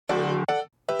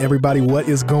Everybody, what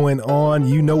is going on?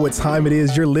 You know what time it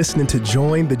is. You're listening to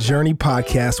Join the Journey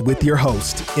podcast with your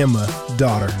host, Emma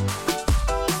Daughter.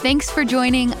 Thanks for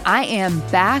joining. I am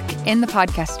back in the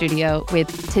podcast studio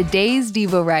with today's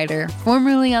Devo writer,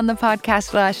 formerly on the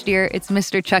podcast last year. It's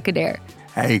Mr. Chuck Adair.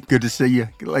 Hey, good to see you.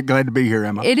 Glad to be here,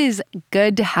 Emma. It is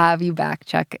good to have you back,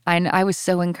 Chuck. I was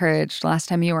so encouraged last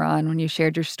time you were on when you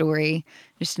shared your story.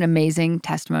 Just an amazing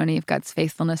testimony of God's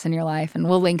faithfulness in your life. And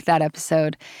we'll link that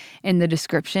episode in the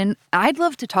description. I'd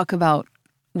love to talk about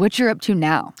what you're up to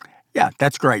now. Yeah,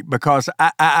 that's great because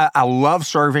I love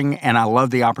serving and I love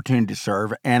the opportunity to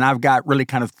serve. And I've got really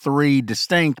kind of three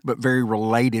distinct but very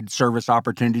related service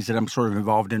opportunities that I'm sort of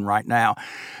involved in right now.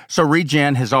 So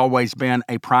Regen has always been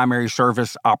a primary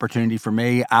service opportunity for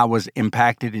me. I was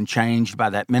impacted and changed by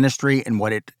that ministry and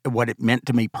what it meant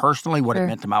to me personally, what it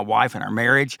meant to my wife and our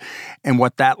marriage, and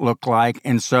what that looked like.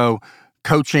 And so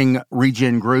coaching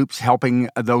Regen groups, helping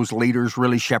those leaders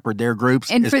really shepherd their groups.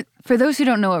 And for those who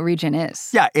don't know what Regen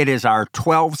is. Yeah, it is our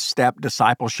 12-step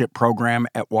discipleship program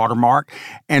at Watermark.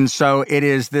 And so it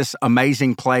is this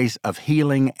amazing place of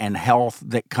healing and health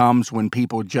that comes when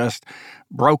people just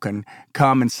broken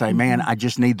come and say, man, I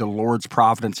just need the Lord's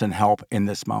providence and help in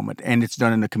this moment. And it's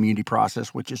done in the community process,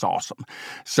 which is awesome.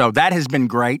 So that has been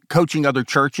great. Coaching other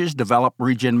churches, develop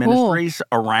Regen ministries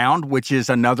around, which is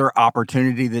another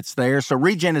opportunity that's there. So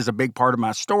Regen is a big part of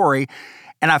my story.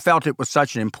 And I felt it was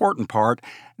such an important part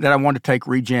that I wanted to take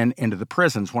Regen into the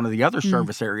prisons. One of the other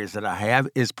service areas that I have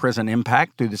is Prison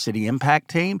Impact through the City Impact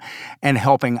team and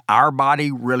helping our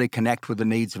body really connect with the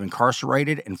needs of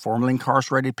incarcerated and formerly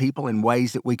incarcerated people in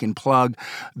ways that we can plug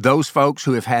those folks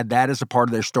who have had that as a part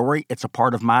of their story. It's a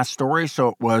part of my story, so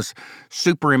it was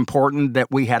super important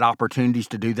that we had opportunities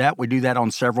to do that. We do that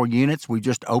on several units. We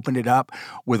just opened it up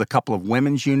with a couple of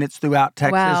women's units throughout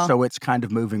Texas, so it's kind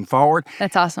of moving forward.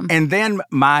 That's awesome. And then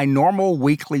my normal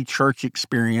weekly church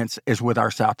experience is with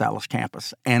our South Dallas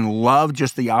campus, and love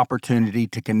just the opportunity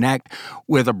to connect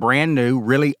with a brand new,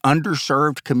 really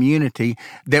underserved community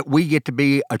that we get to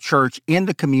be a church in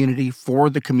the community for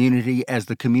the community as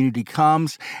the community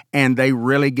comes, and they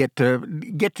really get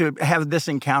to have this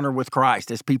encounter with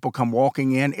Christ as people come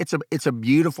walking in. It's a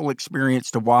beautiful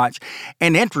experience to watch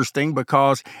and interesting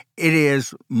because it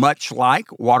is much like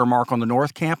Watermark on the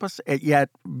North Campus, yet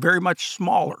very much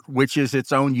smaller, which is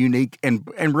its own unique and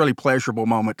really pleasurable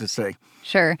moment to see.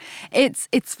 Sure.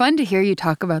 It's fun to hear you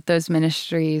talk about those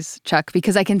ministries, Chuck,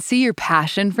 because I can see your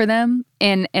passion for them,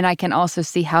 and I can also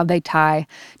see how they tie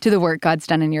to the work God's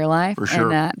done in your life. For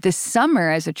sure. And this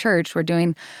summer as a church, we're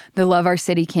doing the Love Our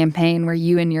City campaign where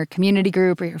you and your community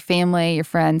group or your family, your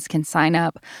friends can sign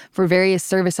up for various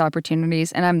service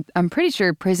opportunities. And I'm pretty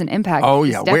sure Prison Impact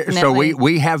is definitely... So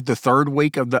we have the third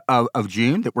week of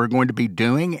June that we're going to be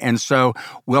doing. And so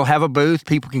we'll have a booth.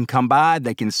 People can come by.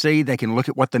 They can see. They can look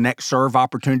at what the next serve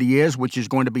opportunity is, which is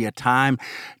going to be a time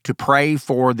to pray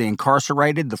for the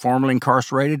incarcerated, the formerly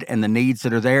incarcerated, and the needs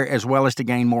that are there, as well as to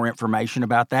gain more information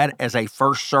about that as a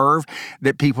first serve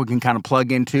that people can kind of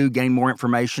plug into, gain more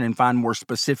information, and find more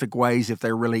specific ways if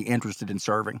they're really interested in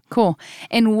serving. Cool.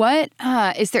 And what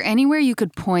is there anywhere you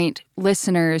could point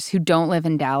listeners who don't live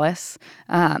in Dallas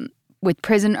with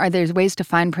prison? Are there ways to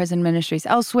find prison ministries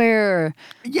elsewhere? Or?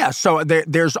 Yeah, so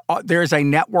there's a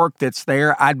network that's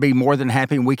there. I'd be more than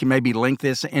happy, and we can maybe link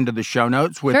this into the show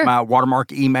notes with my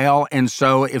Watermark email. And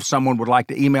so if someone would like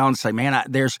to email and say, man,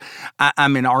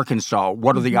 I'm in Arkansas,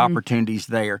 what are the opportunities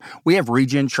there? We have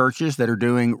Regen churches that are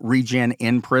doing Regen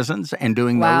in prisons and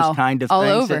doing those kind of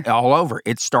things. All over.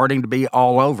 It's starting to be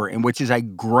all over, and which is a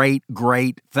great,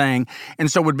 great thing.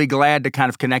 And so would be glad to kind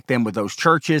of connect them with those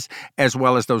churches as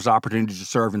well as those opportunities to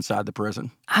serve inside the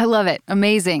prison. I love it.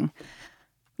 Amazing.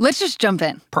 Let's just jump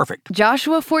in. Perfect.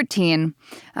 Joshua 14,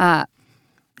 set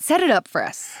it up for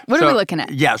us. What are we looking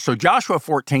at? Yeah, so Joshua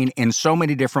 14 in so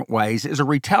many different ways is a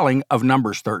retelling of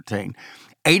Numbers 13.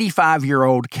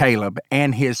 85-year-old Caleb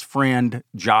and his friend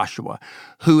Joshua,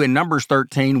 who in Numbers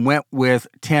 13 went with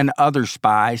 10 other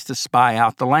spies to spy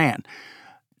out the land.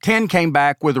 10 came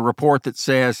back with a report that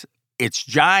says, it's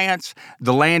giants,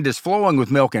 the land is flowing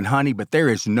with milk and honey, but there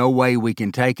is no way we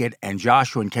can take it. And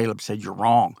Joshua and Caleb said, you're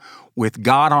wrong. With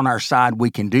God on our side, we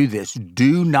can do this.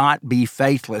 Do not be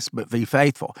faithless, but be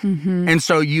faithful. And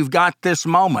so you've got this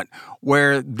moment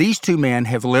where these two men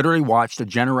have literally watched a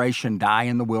generation die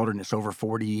in the wilderness over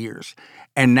 40 years.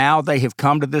 And now they have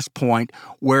come to this point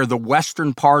where the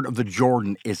western part of the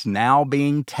Jordan is now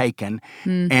being taken,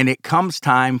 and it comes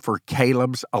time for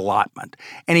Caleb's allotment.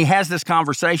 And he has this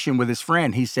conversation with his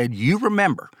friend. He said, you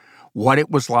remember what it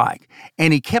was like.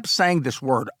 And he kept saying this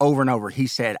word over and over. He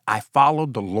said, I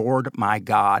followed the Lord my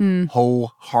God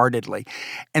wholeheartedly.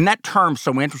 And that term's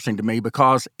so interesting to me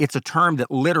because it's a term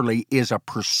that literally is a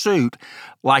pursuit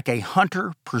like a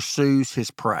hunter pursues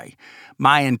his prey.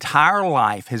 My entire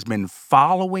life has been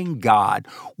following God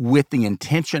with the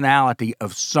intentionality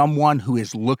of someone who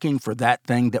is looking for that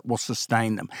thing that will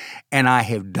sustain them. And I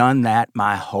have done that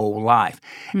my whole life.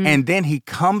 And then he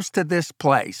comes to this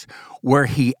place where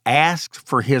he asks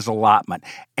for his allotment.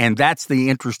 And that's the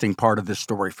interesting part of this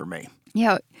story for me.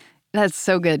 Yeah, that's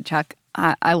so good, Chuck.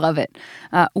 I love it.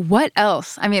 What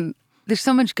else? I mean, there's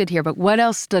so much good here, but what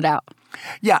else stood out?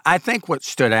 Yeah, I think what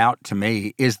stood out to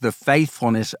me is the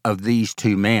faithfulness of these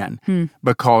two men,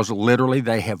 because literally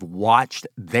they have watched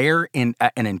an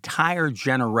entire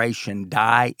generation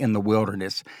die in the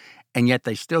wilderness, and yet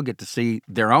they still get to see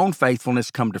their own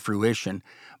faithfulness come to fruition.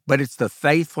 But it's the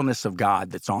faithfulness of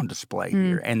God that's on display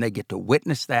here, and they get to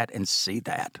witness that and see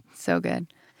that. So good.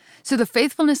 So the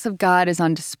faithfulness of God is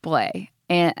on display.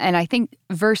 And I think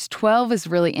verse 12 is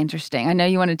really interesting. I know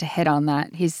you wanted to hit on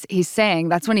that. He's saying,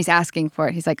 that's when he's asking for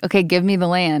it. He's like, okay, give me the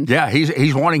land. Yeah,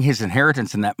 he's wanting his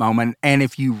inheritance in that moment. And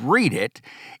if you read it,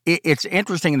 it's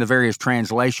interesting in the various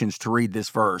translations to read this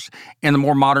verse. In the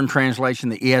more modern translation,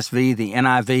 the ESV, the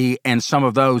NIV, and some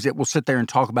of those, it will sit there and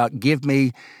talk about, give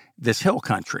me this hill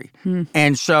country.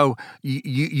 And so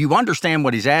you understand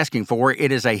what he's asking for.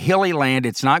 It is a hilly land.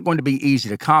 It's not going to be easy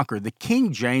to conquer. The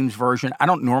King James Version, I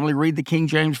don't normally read the King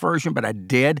James Version, but I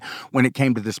did when it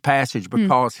came to this passage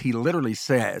because he literally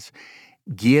says,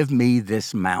 give me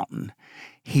this mountain.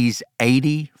 He's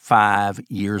 85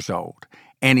 years old.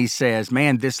 And he says,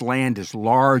 man, this land is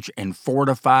large and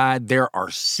fortified. There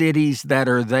are cities that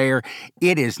are there.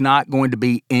 It is not going to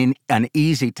be an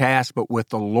easy task, but with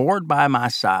the Lord by my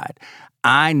side,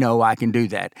 I know I can do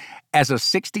that. As a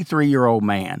 63-year-old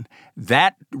man,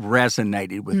 that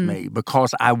resonated with me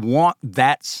because I want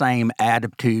that same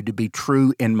attitude to be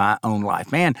true in my own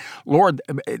life. Man, Lord,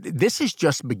 this is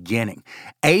just beginning.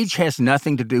 Age has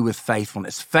nothing to do with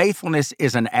faithfulness. Faithfulness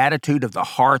is an attitude of the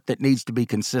heart that needs to be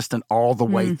consistent all the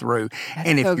way through.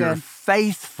 And if you're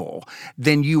faithful,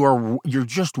 then you're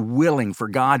just willing for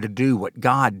God to do what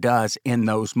God does in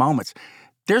those moments.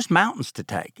 There's mountains to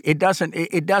take. It doesn't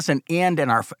end in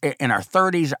our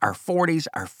 30s, our 40s,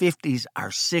 our 50s, our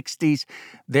 60s.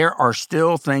 There are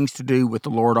still things to do with the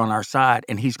Lord on our side,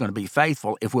 and he's going to be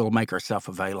faithful if we'll make ourselves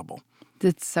available.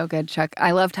 That's so good, Chuck.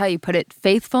 I loved how you put it.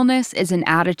 Faithfulness is an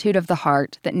attitude of the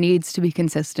heart that needs to be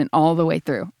consistent all the way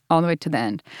through, all the way to the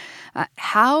end.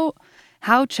 How,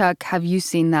 Chuck, have you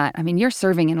seen that? I mean, you're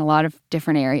serving in a lot of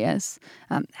different areas.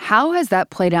 How has that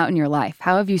played out in your life?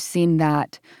 How have you seen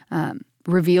that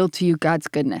revealed to you God's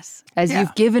goodness as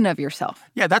you've given of yourself?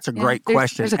 Yeah, that's a great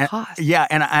question. There's a cost.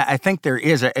 And I think there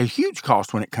is a huge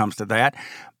cost when it comes to that.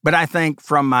 But I think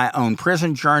from my own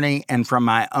prison journey and from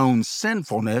my own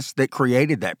sinfulness that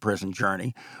created that prison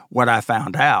journey, what I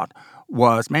found out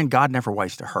was, man, God never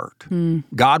wastes a hurt.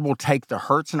 God will take the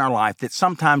hurts in our life that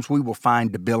sometimes we will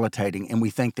find debilitating, and we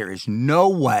think there is no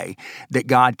way that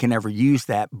God can ever use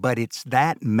that, but it's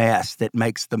that mess that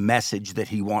makes the message that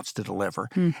he wants to deliver.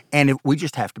 And we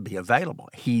just have to be available.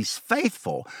 He's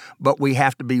faithful, but we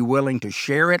have to be willing to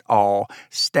share it all,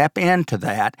 step into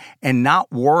that, and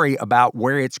not worry about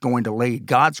where it's going to lead.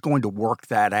 God's going to work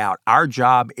that out. Our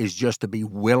job is just to be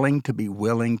willing, to be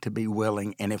willing, to be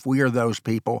willing. And if we are those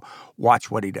people,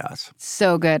 watch what he does.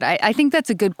 So good. I think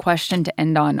that's a good question to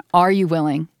end on. Are you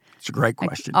willing? It's a great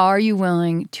question. Are you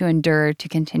willing to endure, to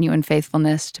continue in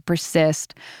faithfulness, to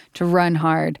persist, to run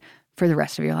hard for the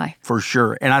rest of your life? For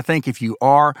sure. And I think if you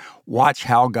are, watch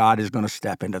how God is going to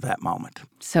step into that moment.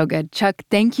 So good. Chuck,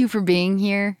 thank you for being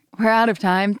here. We're out of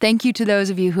time. Thank you to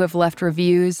those of you who have left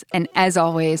reviews. And as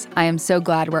always, I am so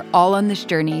glad we're all on this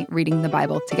journey reading the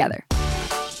Bible together.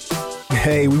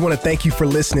 Hey, we want to thank you for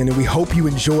listening, and we hope you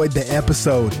enjoyed the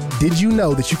episode. Did you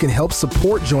know that you can help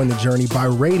support Join the Journey by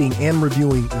rating and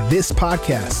reviewing this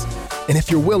podcast? And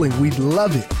if you're willing, we'd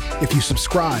love it if you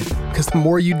subscribe, because the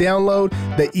more you download,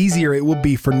 the easier it will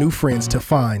be for new friends to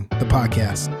find the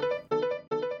podcast.